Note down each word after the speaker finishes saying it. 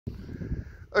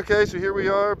Okay, so here we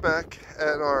are back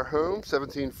at our home,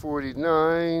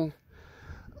 1749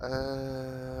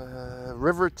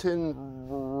 Riverton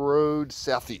Road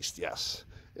Southeast, yes,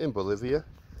 in Bolivia,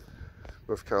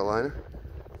 North Carolina.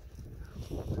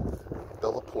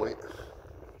 Bella Point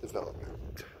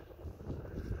Development.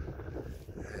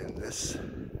 And this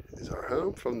is our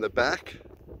home from the back.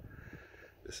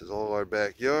 This is all our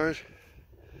backyard,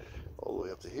 all the way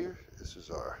up to here. This is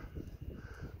our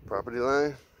property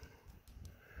line.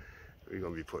 We're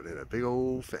going to be putting in a big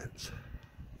old fence.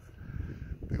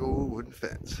 Big old wooden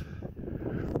fence.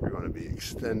 We're going to be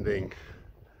extending,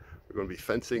 we're going to be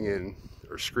fencing in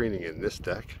or screening in this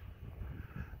deck.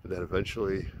 And then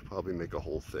eventually probably make a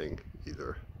whole thing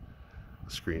either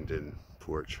a screened in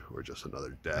porch or just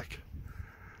another deck.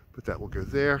 But that will go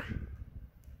there.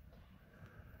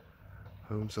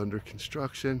 Home's under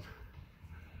construction.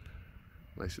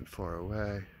 Nice and far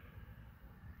away.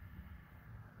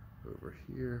 Over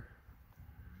here.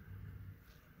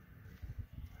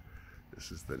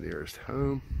 This is the nearest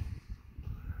home.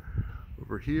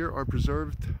 Over here are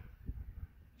preserved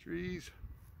trees.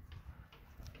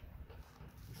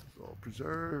 This is all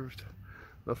preserved.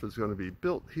 Nothing's going to be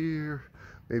built here.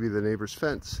 Maybe the neighbor's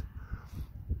fence,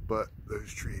 but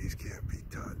those trees can't be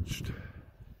touched.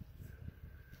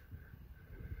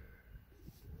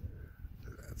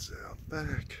 So that's out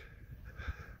back.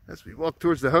 As we walk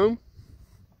towards the home,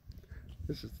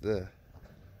 this is the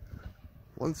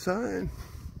one sign.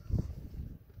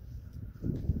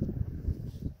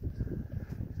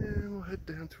 And we'll head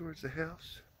down towards the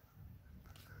house.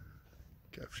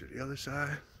 Capture the other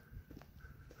side.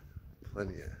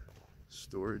 Plenty of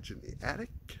storage in the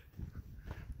attic.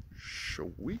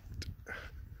 Sweet.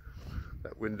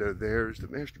 That window there is the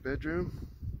master bedroom.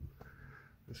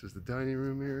 This is the dining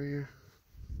room area.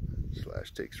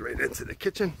 Slash takes right into the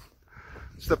kitchen.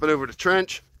 Stepping over the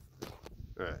trench.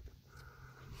 Alright.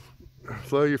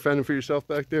 Flo, you're fending for yourself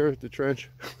back there at the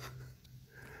trench.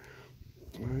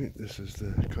 Alright, this is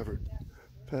the covered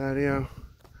patio. I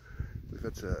believe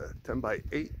that's a 10 by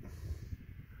 8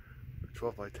 or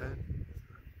 12 by 10.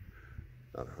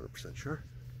 Not 100% sure.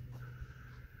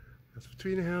 That's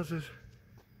between the houses.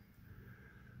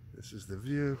 This is the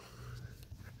view.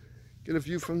 Get a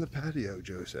view from the patio,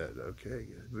 Joe said. Okay,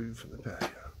 get a view from the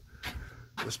patio.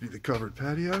 This be the covered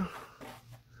patio.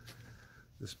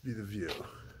 This be the view.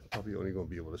 Probably only going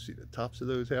to be able to see the tops of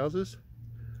those houses,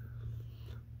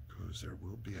 because there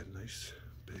will be a nice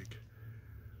big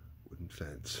wooden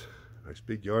fence. Nice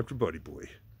big yard for Buddy Boy.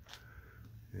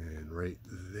 And right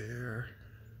there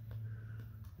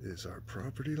is our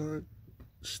property line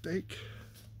stake.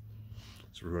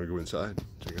 So we're going to go inside,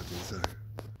 check out the inside.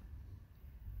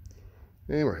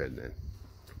 And we're heading in.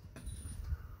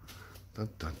 Dun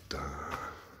dun dun.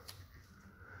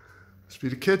 This be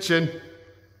the kitchen.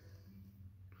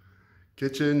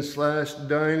 Kitchen slash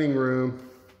dining room.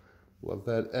 Love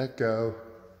that echo.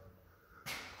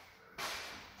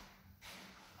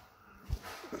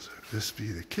 So this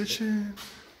be the kitchen.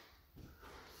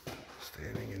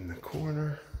 Standing in the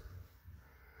corner.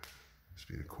 This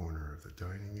be the corner of the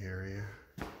dining area.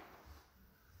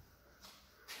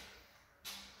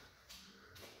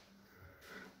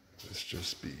 This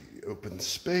just be open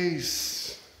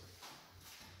space.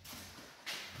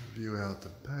 View out the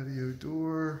patio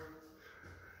door.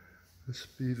 This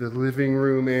be the living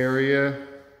room area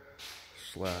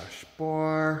slash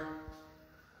bar.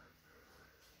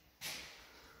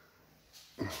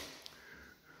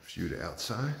 View to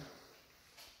outside.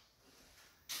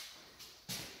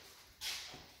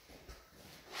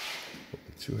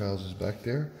 The two houses back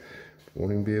there.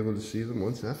 Won't even be able to see them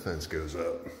once that fence goes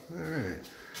up. All right,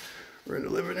 we're in the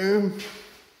living room.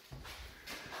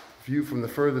 View from the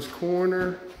furthest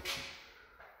corner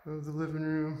of the living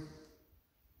room.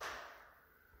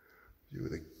 View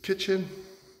of the kitchen.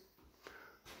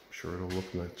 I'm sure it'll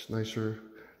look much nicer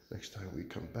next time we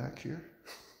come back here.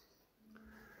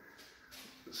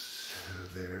 So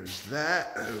there's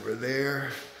that. Over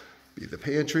there be the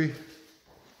pantry.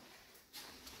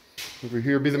 Over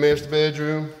here be the master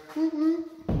bedroom.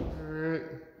 Alright.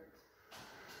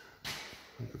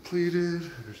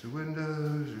 Completed. There's the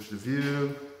windows. There's the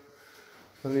view.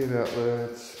 Plenty of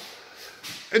outlets.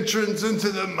 Entrance into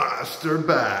the master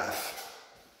bath.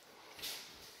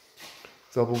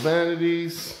 Double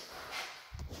vanities.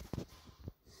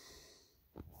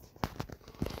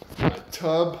 My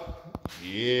tub.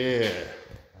 Yeah.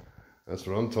 That's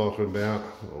what I'm talking about.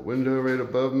 A little window right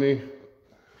above me.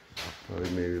 Probably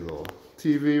maybe a little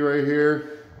TV right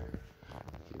here.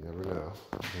 You never know.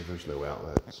 There's no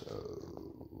outlet, so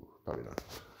probably not.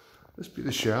 This be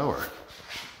the shower.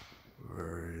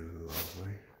 Very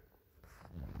lovely.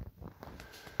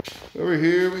 Over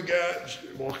here we got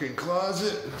walk-in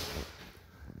closet.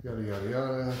 Yada, yada,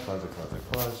 yada. Closet,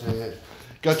 closet, closet.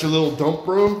 Got your little dump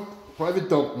room. Private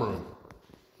dump room.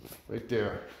 Right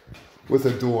there. With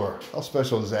a door. How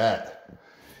special is that?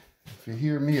 If you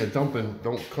hear me a dumping,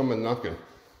 don't come a knocking.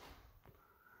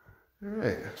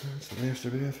 Alright, that's the master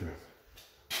bathroom.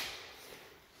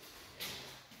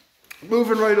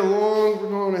 Moving right along, we're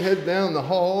going to head down the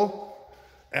hall,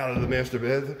 out of the master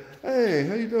bathroom. Hey,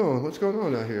 how you doing? What's going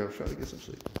on out here? I'm trying to get some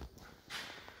sleep.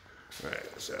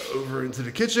 Alright, so over into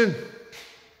the kitchen.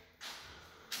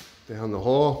 Down the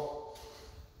hall.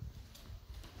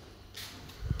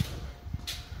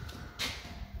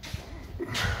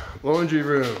 Laundry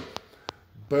room.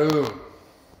 Boom.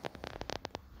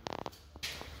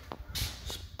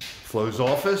 Flo's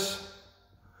office.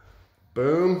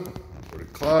 Boom. Go to the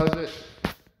closet.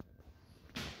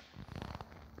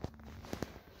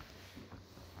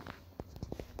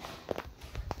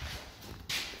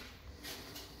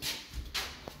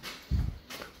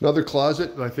 Another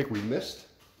closet that I think we missed.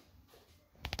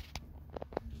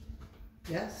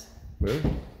 Yes. There.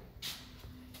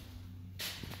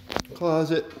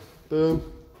 Closet.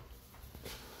 Boom.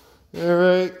 All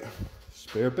right.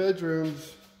 Spare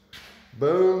bedrooms.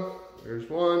 Boom. There's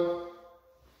one.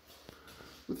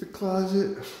 With the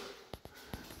closet.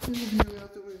 And the view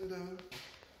out the window.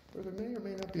 Or there may or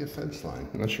may not be a fence line.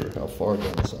 I'm not sure how far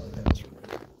down the side of the house from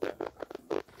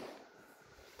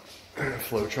here.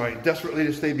 Flo trying desperately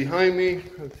to stay behind me.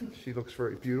 She looks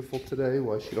very beautiful today.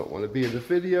 Why she don't want to be in the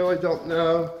video, I don't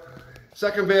know.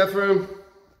 Second bathroom.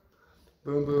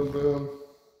 Boom, boom, boom.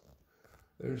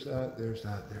 There's that, there's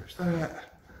that, there's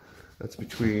that. That's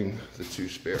between the two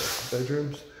spare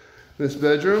bedrooms. This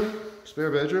bedroom,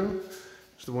 spare bedroom,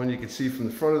 is the one you can see from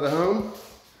the front of the home.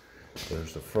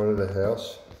 There's the front of the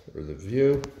house, or the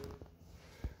view.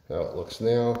 How it looks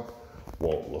now,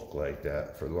 won't look like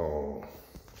that for long.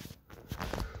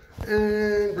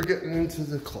 And we're getting into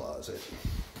the closet.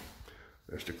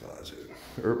 There's the closet,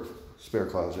 or spare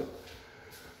closet.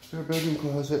 Spare bedroom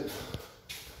closet.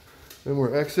 Then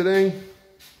we're exiting.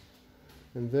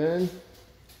 And then,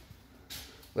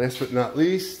 last but not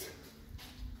least,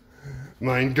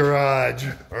 mine garage.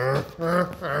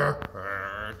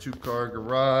 2-car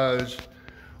garage.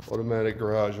 Automatic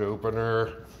garage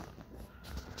opener.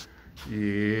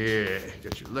 Yeah,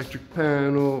 got your electric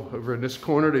panel. Over in this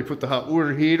corner, they put the hot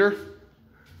water heater.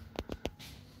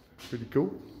 Pretty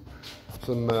cool.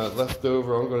 Some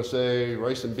leftover, I'm gonna say,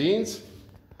 rice and beans.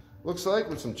 Looks like,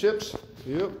 with some chips.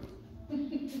 Yep.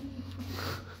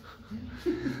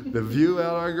 The view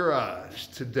out our garage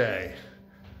today.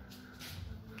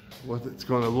 What it's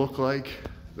gonna look like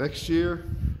next year,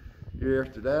 year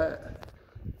after that,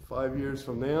 5 years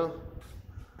from now,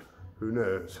 who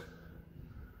knows?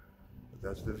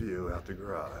 That's the view out the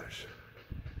garage.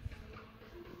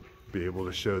 Be able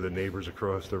to show the neighbors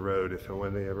across the road if and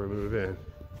when they ever move in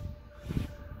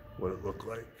what it looked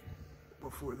like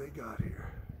before they got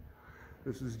here.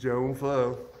 This is Joe and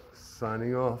Flo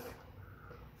signing off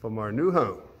from our new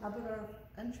home. How about our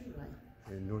entryway?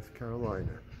 In North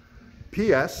Carolina.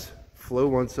 P.S. Flo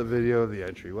wants a video of the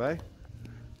entryway.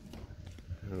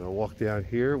 And I'll walk down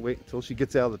here, wait until she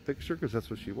gets out of the picture because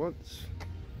that's what she wants.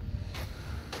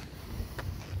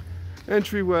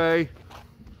 Entryway.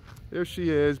 There she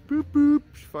is. Boop, boop.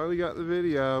 She finally got the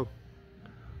video.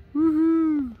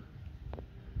 Woohoo.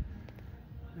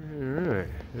 Alright.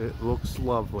 It looks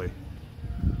lovely.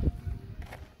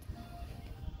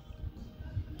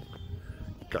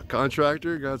 Got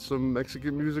contractor, got some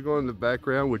Mexican music on in the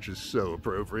background, which is so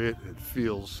appropriate. It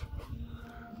feels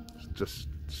just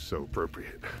so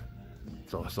appropriate.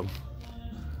 It's awesome.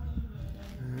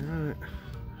 Alright.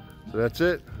 So that's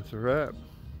it. That's a wrap.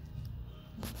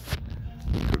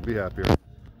 Couldn't be happier.